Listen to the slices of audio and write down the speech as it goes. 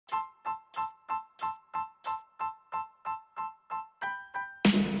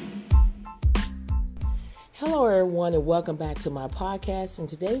Hello, everyone, and welcome back to my podcast. In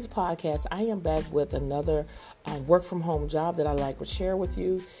today's podcast, I am back with another work from home job that I'd like to share with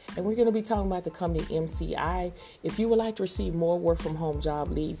you. And we're going to be talking about the company MCI. If you would like to receive more work from home job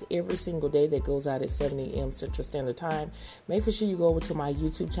leads every single day that goes out at 7 a.m. Central Standard Time, make sure you go over to my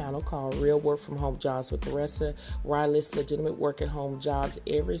YouTube channel called Real Work from Home Jobs with Theresa, where I list legitimate work at home jobs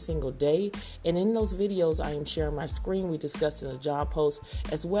every single day. And in those videos, I am sharing my screen. We discussing a job post,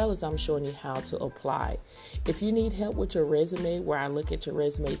 as well as I'm showing you how to apply. If you need help with your resume, where I look at your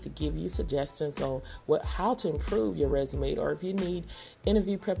resume to give you suggestions on how to improve your resume, or if you need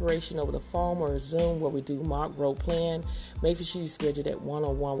interview preparation over the phone or Zoom where we do mock role playing, make sure you schedule that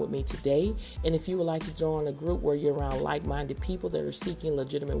one-on-one with me today. And if you would like to join a group where you're around like-minded people that are seeking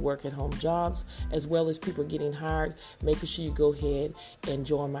legitimate work at home jobs, as well as people getting hired, make sure you go ahead and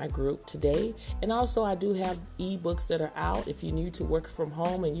join my group today. And also, I do have ebooks that are out if you're new to work from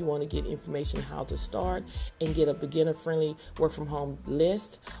home and you want to get information how to start and get a beginner-friendly work from home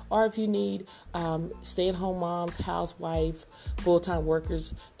list, or if you need stay-at-home moms, housewife, full-time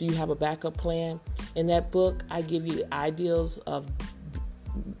workers, do you have a backup plan? In that book, I give you ideas of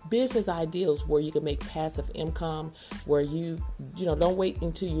business ideas where you can make passive income, where you don't wait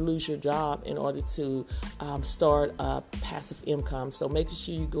until you lose your job in order to start a passive income. So make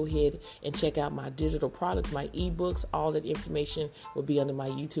sure you go ahead and check out my digital products, my ebooks. All that information will be under my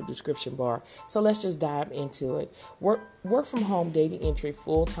YouTube description bar. So let's just dive into it. Work from home data entry,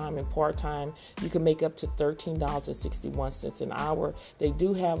 full-time and part-time. You can make up to $13.61 an hour. They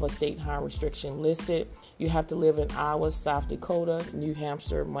do have a state hiring restriction listed. You have to live in Iowa, South Dakota, New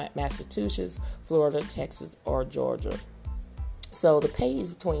Hampshire, Massachusetts, Florida, Texas, or Georgia. So the pay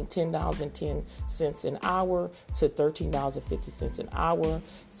is between $10.10 an hour to $13.50 an hour.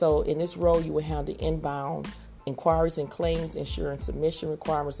 So in this role, you will have the inbound inquiries and claims, ensuring submission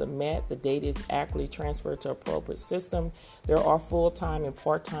requirements are met. The data is accurately transferred to appropriate system. There are full-time and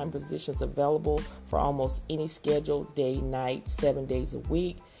part-time positions available for almost any schedule, day, night, 7 days a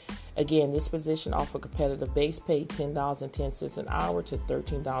week. Again, this position offers competitive base pay, $10.10 an hour to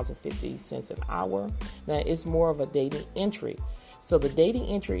 $13.50 an hour. Now, it's more of a data entry. So the data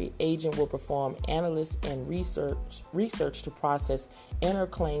entry agent will perform analysis and research to process enter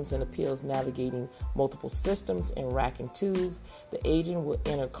claims and appeals, navigating multiple systems and racking tools. The agent will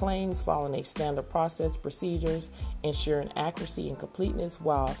enter claims following a standard process procedures, ensuring accuracy and completeness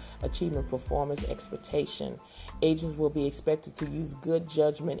while achieving performance expectation. Agents will be expected to use good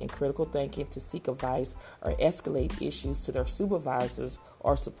judgment and critical thinking to seek advice or escalate issues to their supervisors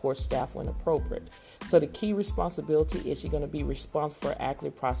or support staff when appropriate. So the key responsibility is you're going to be responsible for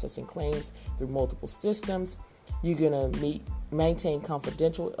accurately processing claims through multiple systems. You're going to maintain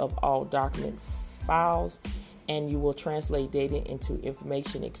confidential of all document files, and you will translate data into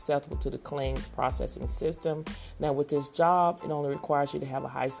information acceptable to the claims processing system. Now, with this job, it only requires you to have a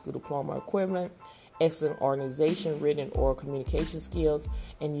high school diploma equivalent, excellent organization, written and oral communication skills,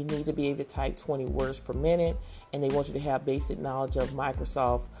 and you need to be able to type 20 words per minute. And they want you to have basic knowledge of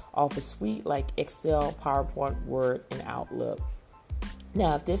Microsoft Office Suite like Excel, PowerPoint, Word, and Outlook.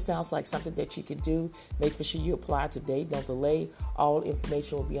 Now, if this sounds like something that you can do, make sure you apply today. Don't delay. All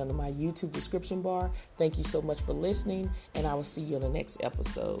information will be under my YouTube description bar. Thank you so much for listening, and I will see you in the next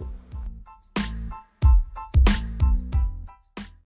episode.